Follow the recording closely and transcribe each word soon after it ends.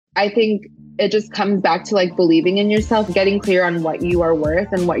I think it just comes back to like believing in yourself, getting clear on what you are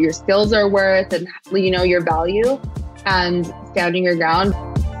worth and what your skills are worth and, your value and standing your ground.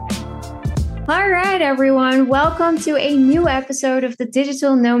 All right, everyone. Welcome to a new episode of the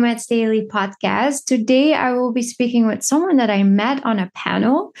Digital Nomads Daily podcast. Today, I will be speaking with someone that I met on a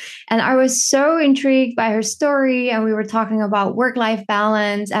panel, and I was so intrigued by her story. And we were talking about work-life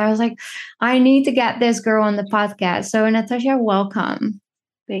balance. And I was like, I need to get this girl on the podcast. So, Natasha, welcome.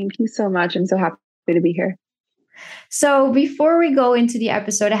 Thank you so much. I'm so happy to be here. So before we go into the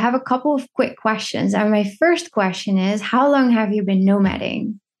episode, I have a couple of quick questions. And my first question is, how long have you been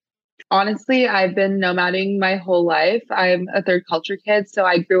nomading? Honestly, I've been nomading my whole life. I'm a third culture kid, so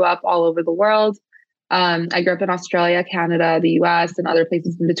I grew up all over the world. I grew up in Australia, Canada, the US, and other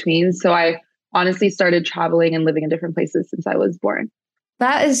places in between. So I honestly started traveling and living in different places since I was born.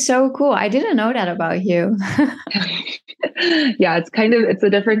 That is so cool. I didn't know that about you. Yeah, it's a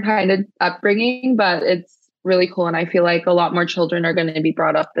different kind of upbringing, but it's really cool. And I feel like a lot more children are going to be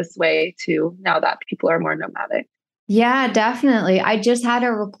brought up this way too, now that people are more nomadic. Yeah, definitely. I just had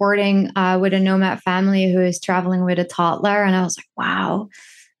a recording with a nomad family who is traveling with a toddler. And I was like, wow,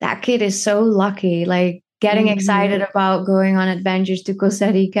 that kid is so lucky. Like getting excited about going on adventures to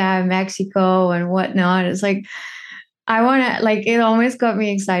Costa Rica, Mexico, and whatnot. It's like, it almost got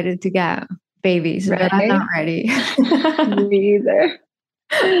me excited to get babies, right? But I'm not ready. Me either.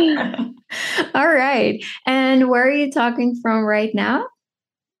 All right. And where are you talking from right now?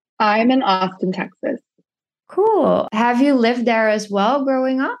 I'm in Austin, Texas. Cool. Have you lived there as well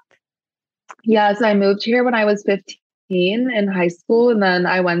growing up? Yes, I moved here when I was 15 in high school, and then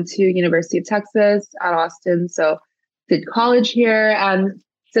I went to University of Texas at Austin. So did college here. And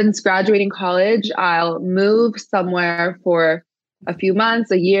since graduating college, I'll move somewhere for a few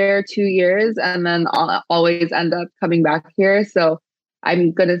months, a year, 2 years, and then I'll always end up coming back here. So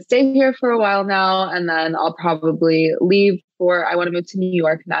I'm going to stay here for a while now, and then I'll probably leave I want to move to New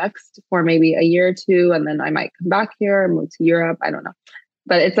York next for maybe a year or two, and then I might come back here and move to Europe. I don't know,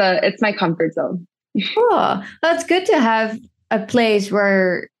 but it's my comfort zone. Cool. Well, it's good to have a place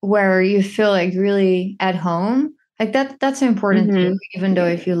where you feel like really at home. Like that's important too, even though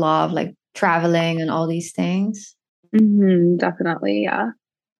if you love like traveling and all these things. Definitely, yeah.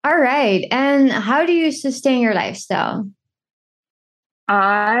 All right. And how do you sustain your lifestyle?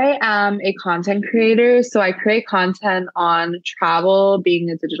 I am a content creator. So I create content on travel, being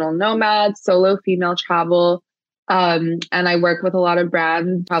a digital nomad, solo female travel. And I work with a lot of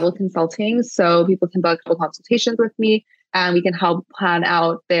brand travel consulting. So people can book consultations with me and we can help plan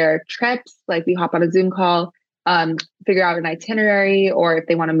out their trips. Like we hop on a Zoom call, figure out an itinerary, or if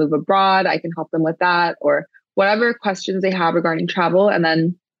they want to move abroad, I can help them with that, or whatever questions they have regarding travel. And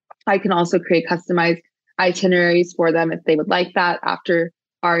then I can also create customized itineraries for them if they would like that after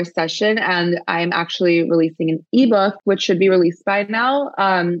our session. And I'm actually releasing an ebook, which should be released by now,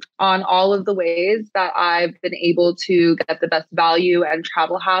 on all of the ways that I've been able to get the best value and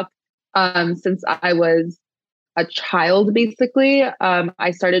travel hack since I was a child, basically.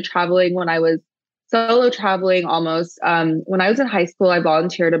 I started traveling when I was solo traveling almost. When I was in high school, I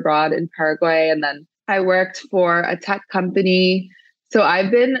volunteered abroad in Paraguay, and then I worked for a tech company. So I've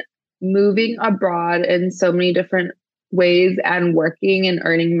been moving abroad in so many different ways and working and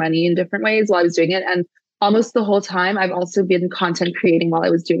earning money in different ways while I was doing it. And almost the whole time, I've also been content creating while I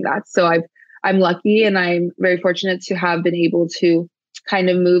was doing that. So I'm lucky and I'm very fortunate to have been able to kind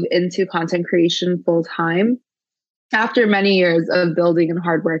of move into content creation full time after many years of building and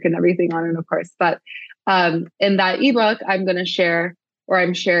hard work and everything on it, of course. But in that ebook, I'm going to share, or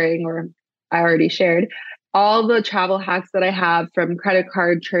I'm sharing, or I already shared, all the travel hacks that I have, from credit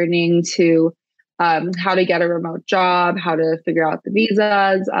card churning to how to get a remote job, how to figure out the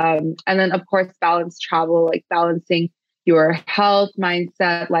visas, and then of course balance travel, like balancing your health,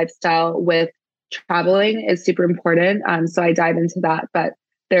 mindset, lifestyle with traveling is super important. So I dive into that, but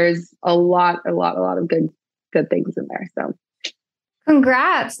there's a lot of good things in there. So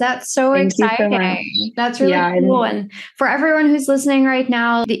congrats. That's so exciting. So that's really cool. And for everyone who's listening right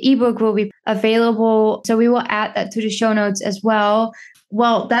now, the ebook will be available. So we will add that to the show notes as well.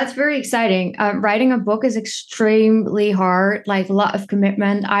 Well, that's very exciting. Writing a book is extremely hard, like a lot of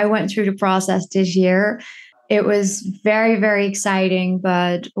commitment. I went through the process this year. It was very, very exciting,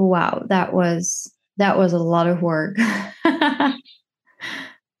 but wow, that was a lot of work.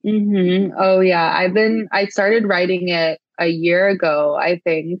 Oh yeah. I started writing it a year ago, I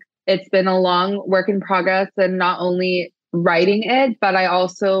think. It's been a long work in progress, and not only writing it, but I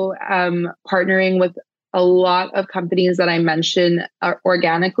also am partnering with a lot of companies that I mentioned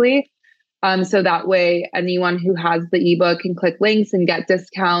organically. So that way anyone who has the ebook can click links and get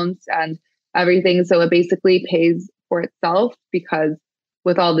discounts and everything. So it basically pays for itself, because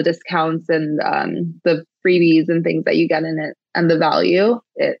with all the discounts and the freebies and things that you get in it and the value,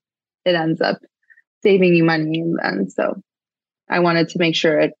 it ends up saving you money. And so I wanted to make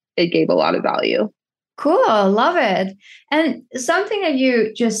sure it gave a lot of value. Cool. Love it. And something that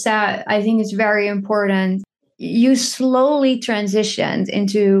you just said, I think is very important. You slowly transitioned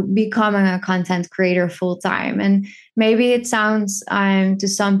into becoming a content creator full time. And maybe it sounds to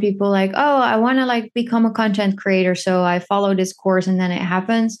some people like, oh, I want to like become a content creator. So I follow this course and then it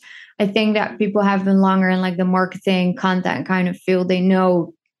happens. I think that people have been longer in like the marketing content kind of field. They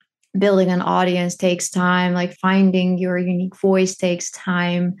know building an audience takes time, like finding your unique voice takes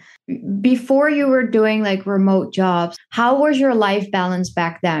time. Before you were doing like remote jobs, how was your life balance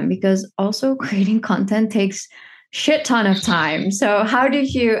back then? Because also creating content takes shit ton of time. So how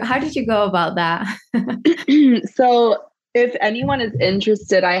did you go about that? So if anyone is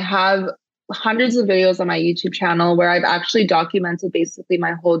interested, I have hundreds of videos on my YouTube channel where I've actually documented basically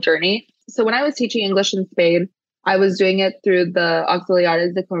my whole journey. So when I was teaching English in Spain, I was doing it through the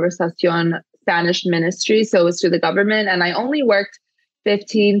Auxiliares de Conversación Spanish ministry. So it was through the government. And I only worked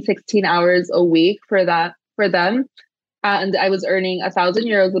 15, 16 hours a week for them. And I was earning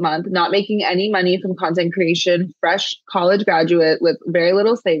 €1,000 a month, not making any money from content creation, fresh college graduate with very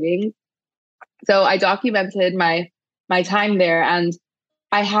little savings. So I documented my time there, and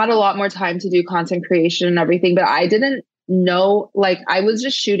I had a lot more time to do content creation and everything, but I didn't know, like I was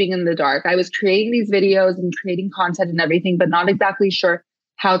just shooting in the dark. I was creating these videos and creating content and everything, but not exactly sure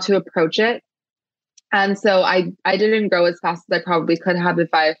how to approach it. And so I didn't grow as fast as I probably could have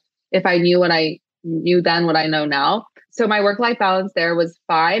if I knew what I knew then, what I know now. So my work-life balance there was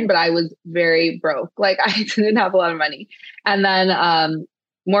fine, but I was very broke. Like I didn't have a lot of money. And then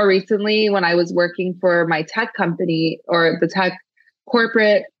more recently, when I was working for my tech company or the tech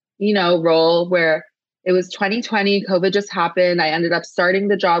corporate, role where it was 2020, COVID just happened. I ended up starting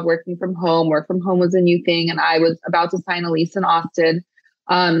the job working from home. Work from home was a new thing. And I was about to sign a lease in Austin,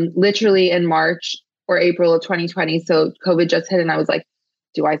 literally in March or April of 2020. So COVID just hit and I was like,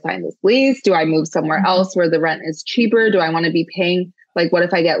 do I sign this lease? Do I move somewhere else where the rent is cheaper? Do I want to be paying? Like, what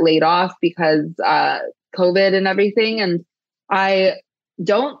if I get laid off because COVID and everything? And I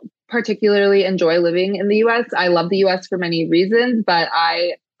don't particularly enjoy living in the US. I love the US for many reasons, but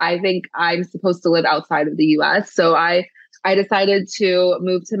I think I'm supposed to live outside of the US. So I decided to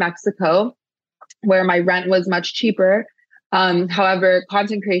move to Mexico, where my rent was much cheaper. However,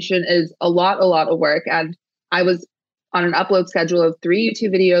 content creation is a lot of work. And I was on an upload schedule of 3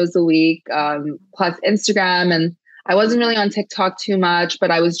 YouTube videos a week, plus Instagram. And I wasn't really on TikTok too much,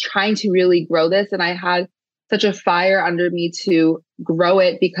 but I was trying to really grow this. And I had such a fire under me to grow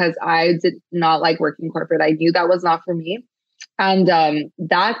it because I did not like working corporate. I knew that was not for me. And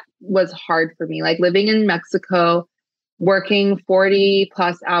that was hard for me, like living in Mexico, working 40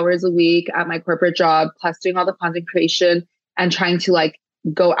 plus hours a week at my corporate job, plus doing all the content creation and trying to like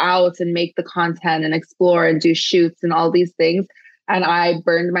go out and make the content and explore and do shoots and all these things. And I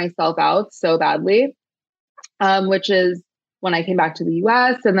burned myself out so badly, which is when I came back to the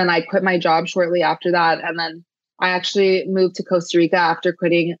US. And then I quit my job shortly after that. And then I actually moved to Costa Rica after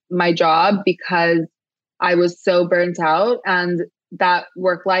quitting my job because I was so burnt out and that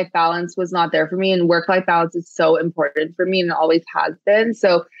work-life balance was not there for me. And work-life balance is so important for me and it always has been.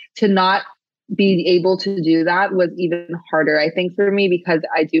 So to not be able to do that was even harder, I think, for me because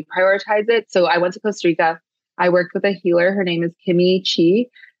I do prioritize it. So I went to Costa Rica. I worked with a healer. Her name is Kimmy Chi.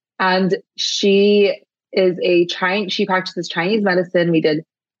 And she practices Chinese medicine. We did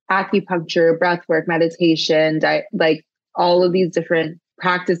acupuncture, breath work, meditation, like all of these different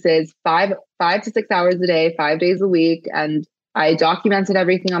practices, 5 to 6 hours a day, 5 days a week. And I documented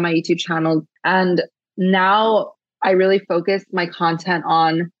everything on my YouTube channel. And now I really focus my content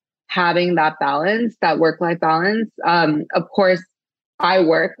on having that balance, that work-life balance. Of course, I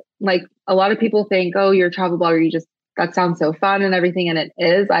work, like a lot of people think, oh, you're a travel blogger. That sounds so fun and everything. And it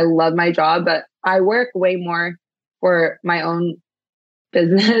is. I love my job, but I work way more for my own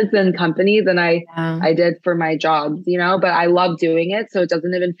business and company than I did for my jobs, but I love doing it. So it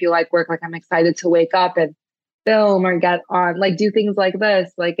doesn't even feel like work. Like I'm excited to wake up and film or get on, like do things like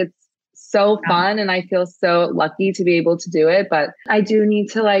this. Like it's so fun. And I feel so lucky to be able to do it. But I do need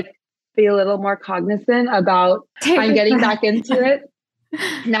to like be a little more cognizant about I'm getting back into it.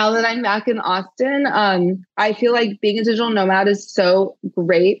 Now that I'm back in Austin, I feel like being a digital nomad is so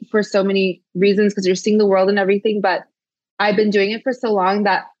great for so many reasons because you're seeing the world and everything. But I've been doing it for so long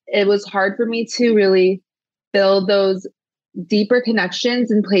that it was hard for me to really build those deeper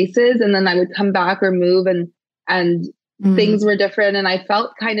connections in places, and then I would come back or move, and things were different, and I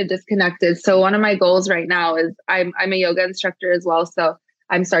felt kind of disconnected. So one of my goals right now is I'm a yoga instructor as well. So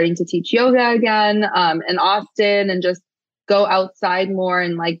I'm starting to teach yoga again in Austin, and just go outside more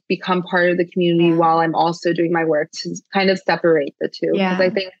and like become part of the community while I'm also doing my work, to kind of separate the two. Because I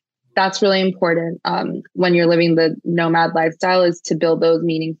think that's really important when you're living the nomad lifestyle, is to build those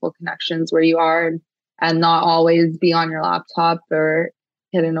meaningful connections where you are, and not always be on your laptop or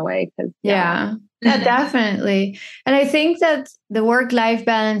hidden away. Yeah, definitely. And I think that the work-life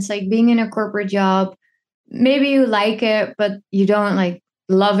balance, like being in a corporate job, maybe you like it, but you don't like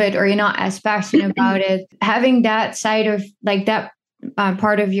love it, or you're not as passionate about it. Having that side of like that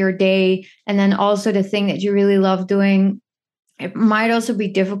part of your day, and then also the thing that you really love doing, it might also be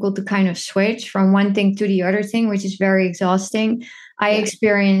difficult to kind of switch from one thing to the other thing, which is very exhausting. I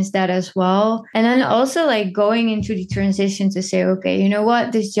experienced that as well. And then also like going into the transition to say, okay, you know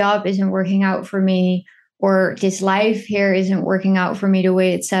what, this job isn't working out for me, or this life here isn't working out for me the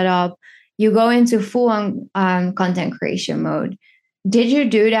way it's set up. You go into full on content creation mode. Did you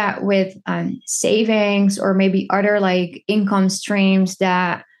do that with savings, or maybe other like income streams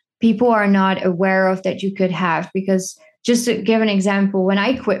that people are not aware of that you could have? Because just to give an example, when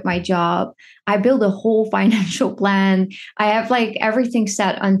I quit my job, I built a whole financial plan. I have like everything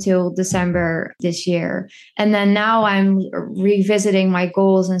set until December this year. And then now I'm revisiting my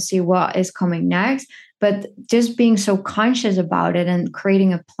goals and see what is coming next. But just being so conscious about it and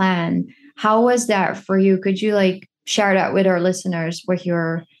creating a plan, how was that for you? Could you like share that with our listeners?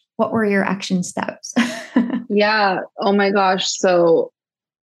 What were your action steps? Yeah. Oh my gosh. So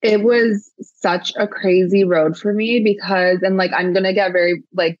it was such a crazy road for me, because, and like, I'm going to get very,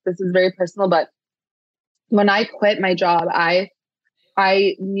 like, this is very personal, but when I quit my job, I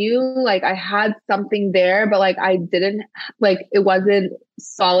knew like I had something there, but like I didn't, like, it wasn't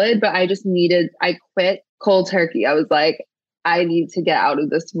solid, but I quit cold turkey. I was like, I need to get out of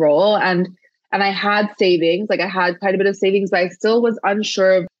this role. And I had savings, like I had quite a bit of savings, but I still was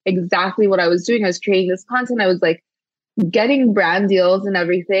unsure of exactly what I was doing. I was creating this content. I was like, getting brand deals and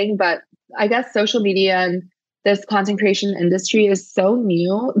everything. But I guess social media and this content creation industry is so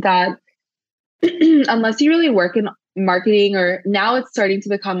new that unless you really work in marketing, or now it's starting to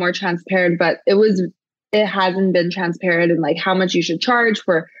become more transparent, but it hasn't been transparent in like how much you should charge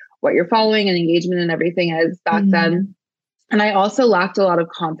for what you're following and engagement and everything as back then. And I also lacked a lot of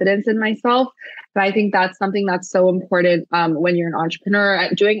confidence in myself. But I think that's something that's so important when you're an entrepreneur.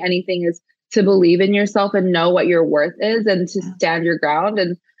 Doing anything is to believe in yourself and know what your worth is, and to stand your ground.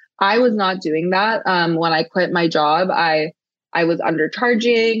 And I was not doing that. When I quit my job, I was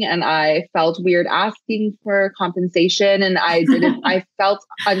undercharging, and I felt weird asking for compensation, and I felt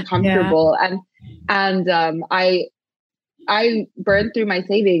uncomfortable. And I burned through my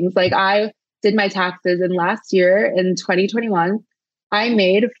savings. Like I did my taxes, and last year in 2021, I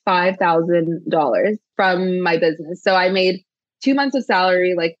made $5,000 from my business. So I made 2 months of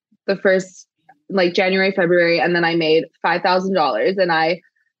salary, like the first, like January, February, and then I made $5,000. And I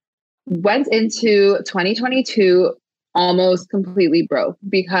went into 2022 almost completely broke,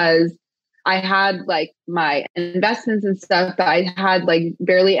 because I had like my investments and stuff, but I had like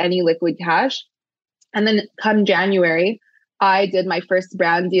barely any liquid cash. And then come January, I did my first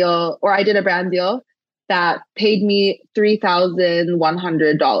brand deal, or I did a brand deal that paid me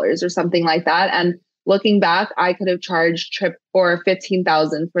 $3,100 or something like that. And looking back, I could have charged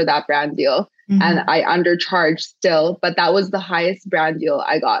 $15,000 for that brand deal. And I undercharged still, but that was the highest brand deal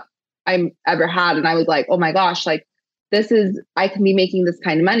I ever had. And I was like, oh my gosh, like I can be making this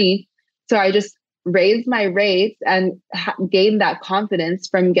kind of money. So I just raised my rates and gained that confidence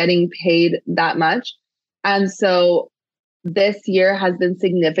from getting paid that much. And so this year has been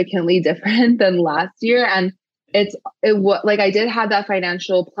significantly different than last year. And it like I did have that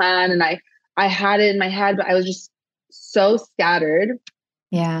financial plan, and I had it in my head, but I was just so scattered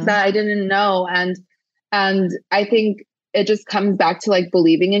that I didn't know. And I think it just comes back to like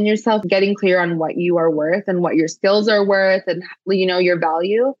believing in yourself, getting clear on what you are worth and what your skills are worth, and your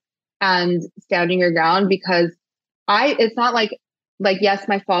value, and standing your ground. Because it's not like yes,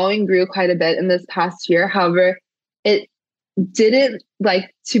 my following grew quite a bit in this past year. However, it didn't,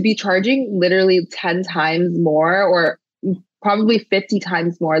 like, to be charging literally 10 times more, or probably 50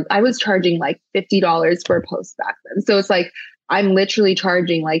 times more. I was charging like $50 for a post back then. So it's like, I'm literally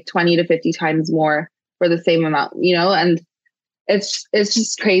charging like 20 to 50 times more for the same amount, and it's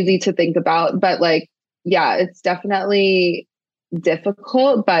just crazy to think about. But like, yeah, it's definitely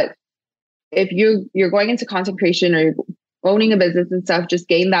difficult. But if you're going into content creation, or owning a business and stuff, just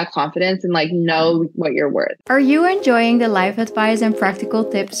gain that confidence and like know what you're worth. Are you enjoying the life advice and practical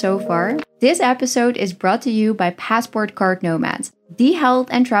tips so far? This episode is brought to you by Passport Card Nomads, the health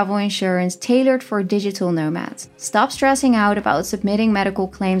and travel insurance tailored for digital nomads. Stop stressing out about submitting medical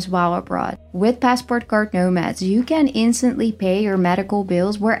claims while abroad. With Passport Card Nomads, you can instantly pay your medical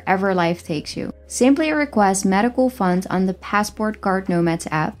bills wherever life takes you. Simply request medical funds on the Passport Card Nomads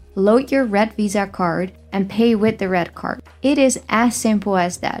app, load your red Visa card, and pay with the red card. It is as simple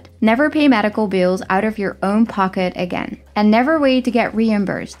as that. Never pay medical bills out of your own pocket again. And never wait to get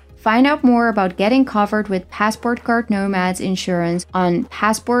reimbursed. Find out more about getting covered with Passport Card Nomads insurance on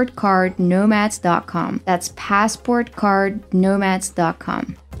passportcardnomads.com. That's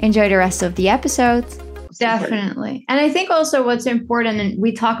passportcardnomads.com. Enjoy the rest of the episode. Definitely. And I think also what's important, and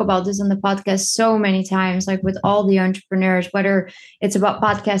we talk about this on the podcast so many times, like with all the entrepreneurs, whether it's about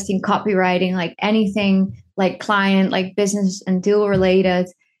podcasting, copywriting, like anything like client, like business and deal related,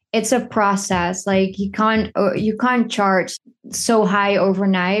 it's a process. Like you can't charge so high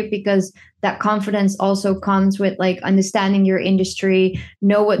overnight, because that confidence also comes with like understanding your industry,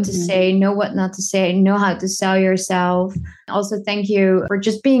 know what to say, know what not to say, know how to sell yourself. Also, thank you for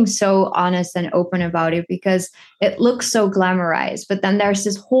just being so honest and open about it, because it looks so glamorized, but then there's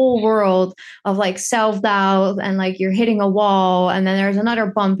this whole world of like self-doubt and like you're hitting a wall, and then there's another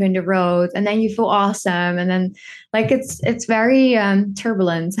bump in the road, and then you feel awesome, and then like it's very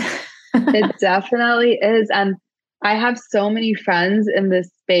turbulent. It definitely is. And I have so many friends in this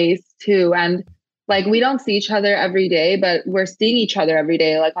space too. And like, we don't see each other every day, but we're seeing each other every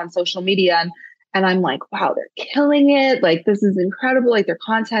day, like on social media. And I'm like, wow, they're killing it. Like, this is incredible. Like their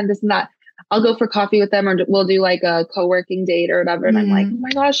content, this and that. I'll go for coffee with them, or we'll do like a co-working date or whatever. And I'm like, oh my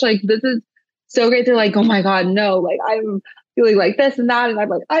gosh, like this is so great. They're like, oh my God, no, like I'm feeling like this and that. And I'm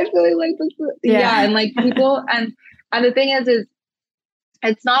like, I'm feeling like this. Yeah. And like people, and the thing is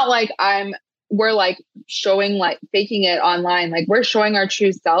it's not like we're like showing, like faking it online. Like we're showing our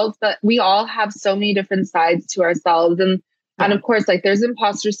true selves, but we all have so many different sides to ourselves. And of course, like there's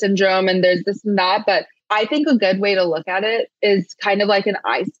imposter syndrome and there's this and that. But I think a good way to look at it is kind of like an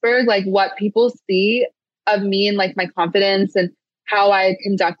iceberg, like what people see of me and like my confidence and how I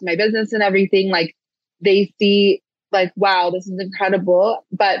conduct my business and everything. Like they see like, wow, this is incredible.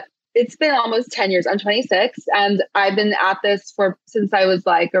 But it's been almost 10 years. I'm 26 and I've been at this since I was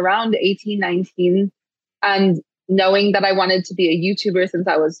like around 18, 19, and knowing that I wanted to be a YouTuber since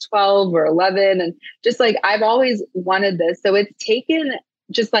I was 12 or 11. And just like, I've always wanted this. So it's taken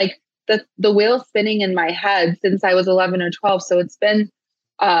just like the wheel spinning in my head since I was 11 or 12. So it's been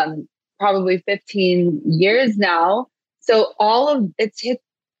probably 15 years now. So all of it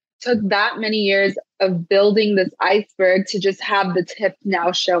took that many years of building this iceberg to just have the tip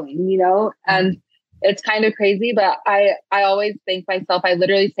now showing, you know, and it's kind of crazy, but I always thank myself. I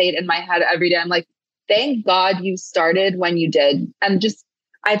literally say it in my head every day. I'm like, thank God you started when you did. And just,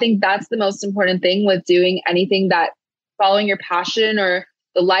 I think that's the most important thing with doing anything, that following your passion or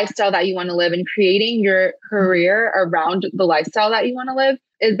the lifestyle that you want to live and creating your career around the lifestyle that you want to live,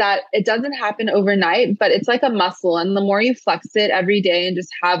 is that it doesn't happen overnight, but it's like a muscle. And the more you flex it every day and just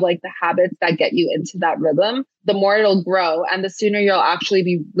have like the habits that get you into that rhythm, the more it'll grow. And the sooner you'll actually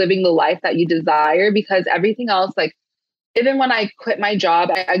be living the life that you desire, because everything else, like even when I quit my job,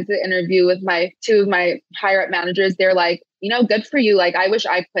 I exit interview with two of my higher up managers. They're like, you know, good for you. Like, I wish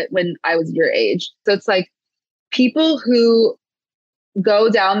I quit when I was your age. So it's like people who go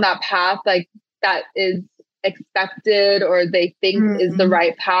down that path, like that is expected or they think is the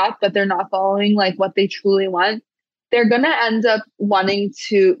right path, but they're not following like what they truly want, they're going to end up wanting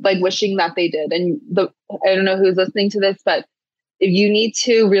to like wishing that they did. And I don't know who's listening to this, but if you need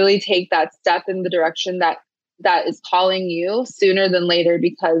to really take that step in the direction that is calling you sooner than later,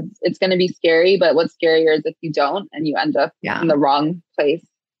 because it's going to be scary. But what's scarier is if you don't and you end up in the wrong place.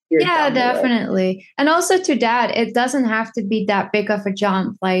 Yeah, definitely. And also to that, it doesn't have to be that big of a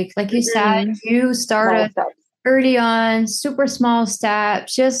jump. Like you said, you started early on, super small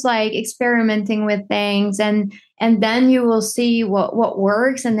steps, just like experimenting with things, and then you will see what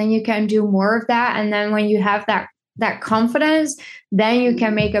works, and then you can do more of that. And then when you have that confidence, then you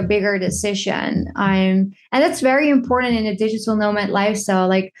can make a bigger decision. And that's very important in a digital nomad lifestyle.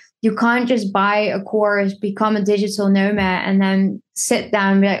 Like, you can't just buy a course, become a digital nomad, and then sit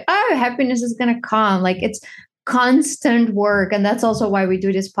down and be like, oh, happiness is going to come. Like, it's constant work. And that's also why we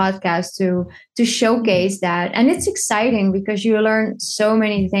do this podcast, to showcase that. And it's exciting because you learn so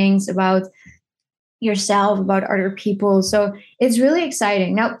many things about yourself, about other people. So it's really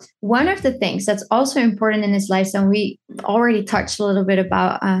exciting. Now, one of the things that's also important in this lifestyle, we already touched a little bit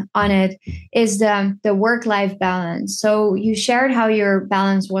about on it, is the work-life balance. So you shared how your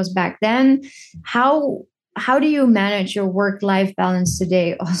balance was back then. How do you manage your work-life balance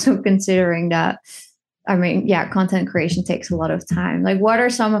today? Also considering that, I mean, yeah, content creation takes a lot of time. Like, what are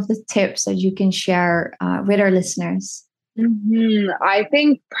some of the tips that you can share with our listeners? I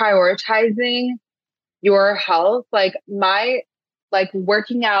think prioritizing your health, like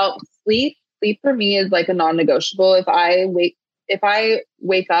working out, sleep for me is like a non-negotiable. If I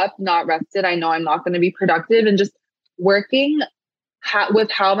wake up not rested, I know I'm not going to be productive. And just working with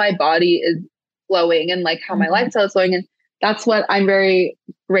how my body is flowing and like how my lifestyle is flowing. And that's what I'm very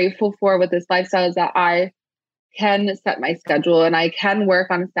grateful for with this lifestyle, is that I can set my schedule and I can work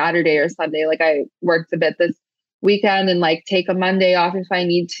on a Saturday or Sunday. Like I worked a bit this weekend and like take a Monday off if I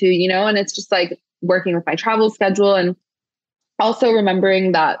need to, and it's just like working with my travel schedule, and also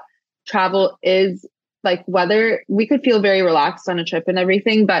remembering that travel is like, whether we could feel very relaxed on a trip and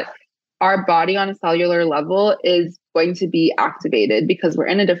everything, but our body on a cellular level is going to be activated because we're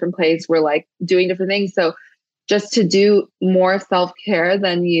in a different place. We're like doing different things. So just to do more self-care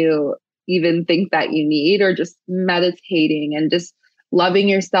than you even think that you need, or just meditating and just loving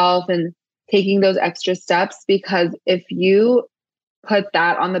yourself and taking those extra steps, because if you put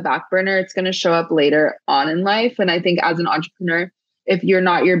that on the back burner, it's going to show up later on in life. And I think as an entrepreneur, if you're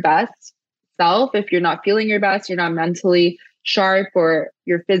not your best self, if you're not feeling your best, you're not mentally sharp, or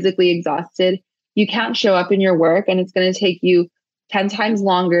you're physically exhausted, you can't show up in your work. And it's going to take you 10 times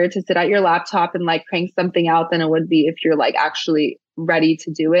longer to sit at your laptop and like crank something out than it would be if you're like actually ready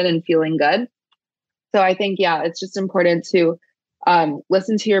to do it and feeling good. So I think, yeah, it's just important to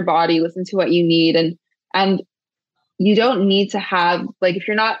listen to your body, listen to what you need. And you don't need to have, like, if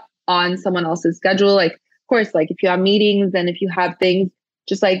you're not on someone else's schedule, like, of course, like if you have meetings and if you have things,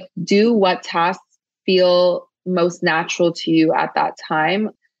 just like do what tasks feel most natural to you at that time.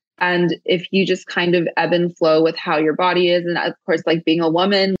 And if you just kind of ebb and flow with how your body is, and of course, like being a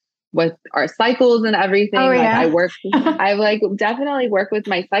woman with our cycles and everything, I like definitely work with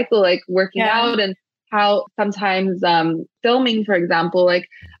my cycle, like working out, and how sometimes filming, for example, like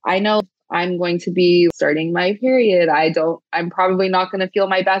I know I'm going to be starting my period. I'm probably not going to feel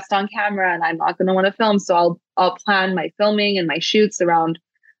my best on camera, and I'm not going to want to film. So I'll plan my filming and my shoots around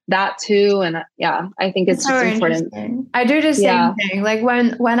that too. And yeah, I think it's just important. I do the same thing. Like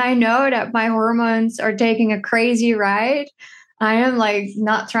when I know that my hormones are taking a crazy ride, I am like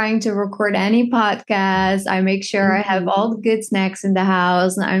not trying to record any podcasts. I make sure I have all the good snacks in the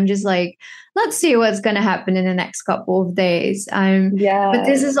house, and I'm just like, let's see what's going to happen in the next couple of days. But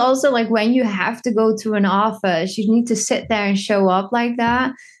this is also like when you have to go to an office, you need to sit there and show up like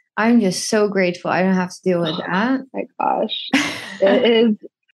that. I'm just so grateful I don't have to deal with that. Oh my gosh. It is.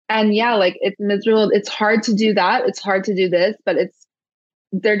 And yeah, like it's miserable. It's hard to do that. It's hard to do this, but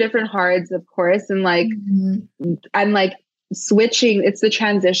they're different hards, of course. And like, I'm like switching. It's the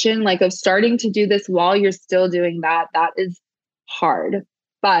transition, like of starting to do this while you're still doing that. That is hard,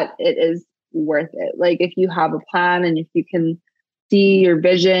 but it is worth it. Like if you have a plan and if you can see your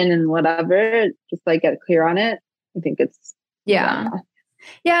vision and whatever, just like get clear on it. I think it's Yeah,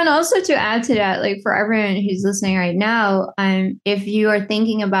 and also to add to that, like for everyone who's listening right now, if you are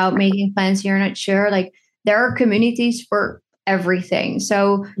thinking about making plans, you're not sure, like there are communities for everything.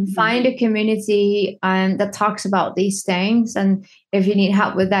 So find a community that talks about these things. And if you need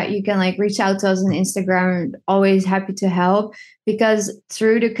help with that, you can like reach out to us on Instagram. Always happy to help, because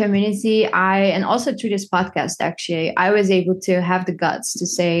through the community, and also through this podcast, actually, I was able to have the guts to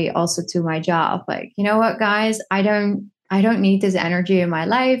say also to my job, like, you know what, guys, I don't need this energy in my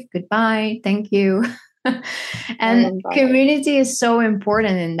life. Goodbye. Thank you. And community is so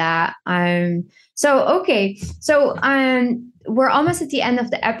important in that. So we're almost at the end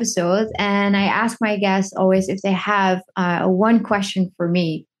of the episode, and I ask my guests always if they have one question for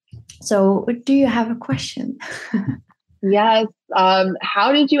me. So do you have a question? Yes.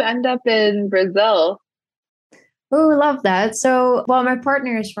 How did you end up in Brazil? Oh, love that. So, well, my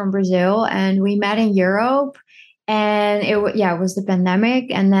partner is from Brazil, and we met in Europe. And it was the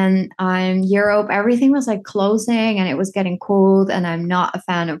pandemic. And then Europe, everything was like closing and it was getting cold. And I'm not a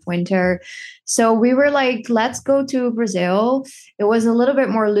fan of winter. So we were like, let's go to Brazil. It was a little bit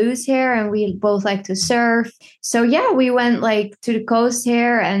more loose here and we both like to surf. So yeah, we went like to the coast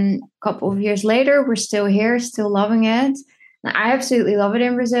here, and a couple of years later, we're still here, still loving it. I absolutely love it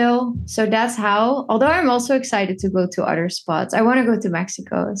in Brazil. So that's how, although I'm also excited to go to other spots. I want to go to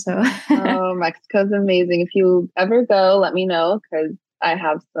Mexico. So oh, Mexico's amazing. If you ever go, let me know, because I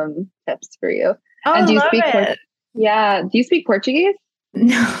have some tips for you. Oh, And do you love speak it. Yeah. Do you speak Portuguese?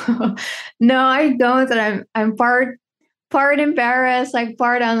 No, no, I don't. And I'm part embarrassed, like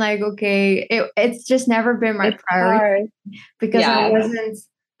part I'm like, okay, it's just never been my It's priority hard. because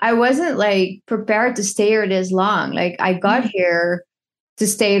I wasn't like prepared to stay here this long. Like I got here to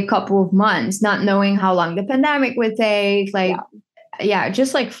stay a couple of months, not knowing how long the pandemic would take, like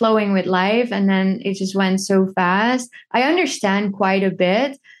just like flowing with life. And then it just went so fast. I understand quite a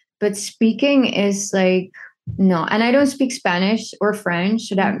bit, but speaking is like no. And I don't speak Spanish or French,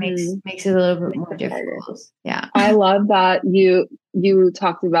 so that makes it a little bit more difficult. Yeah. I love that you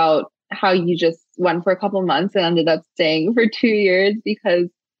talked about how you just went for a couple months and ended up staying for 2 years, because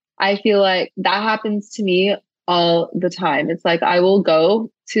I feel like that happens to me all the time. It's like I will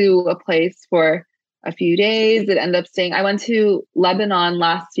go to a place for a few days and end up staying. I went to Lebanon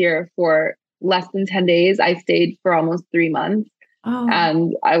last year for less than 10 days. I stayed for almost 3 months. Oh.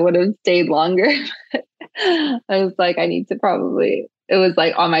 And I would have stayed longer. I was like, I need to probably, it was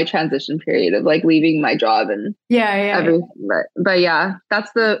like on my transition period of like leaving my job and everything. But yeah,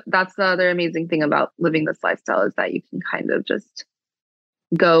 that's the other amazing thing about living this lifestyle, is that you can kind of just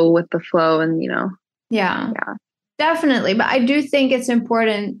go with the flow and, Yeah, definitely. But I do think it's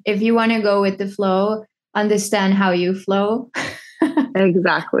important, if you want to go with the flow, understand how you flow.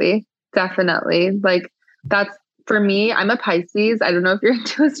 Exactly. Definitely. Like that's, for me, I'm a Pisces. I don't know if you're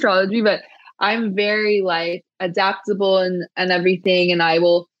into astrology, but I'm very like adaptable and everything. And I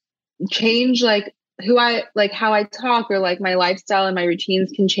will change like how I talk, or like my lifestyle and my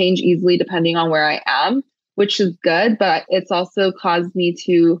routines can change easily depending on where I am, which is good. But it's also caused me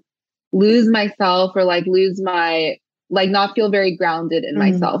to lose myself, or like lose my, like not feel very grounded in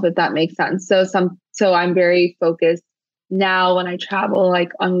myself, if that makes sense. So I'm very focused now when I travel,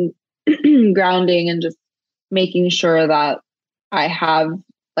 like on grounding and just making sure that I have,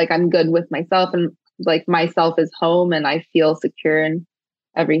 like, I'm good with myself, and like myself is home and I feel secure in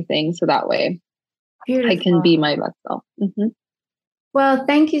everything. So that way I can be my best self. Well,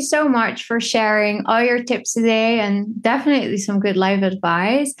 thank you so much for sharing all your tips today, and definitely some good life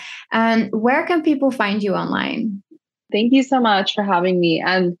advice. And where can people find you online? Thank you so much for having me.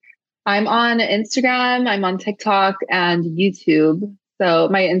 And I'm on Instagram, I'm on TikTok and YouTube. So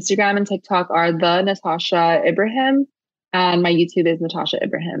my Instagram and TikTok are the Natasha Ibrahim, and my YouTube is Natasha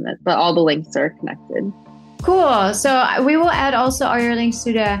Ibrahim. But all the links are connected. Cool. So we will add also all your links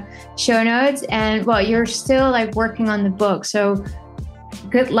to the show notes. And well, you're still like working on the book, so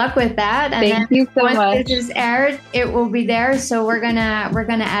good luck with that. And thank you so much. Once this is aired, it will be there. So we're gonna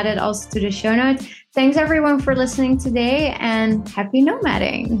add it also to the show notes. Thanks everyone for listening today, and happy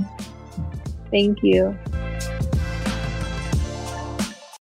nomading. Thank you.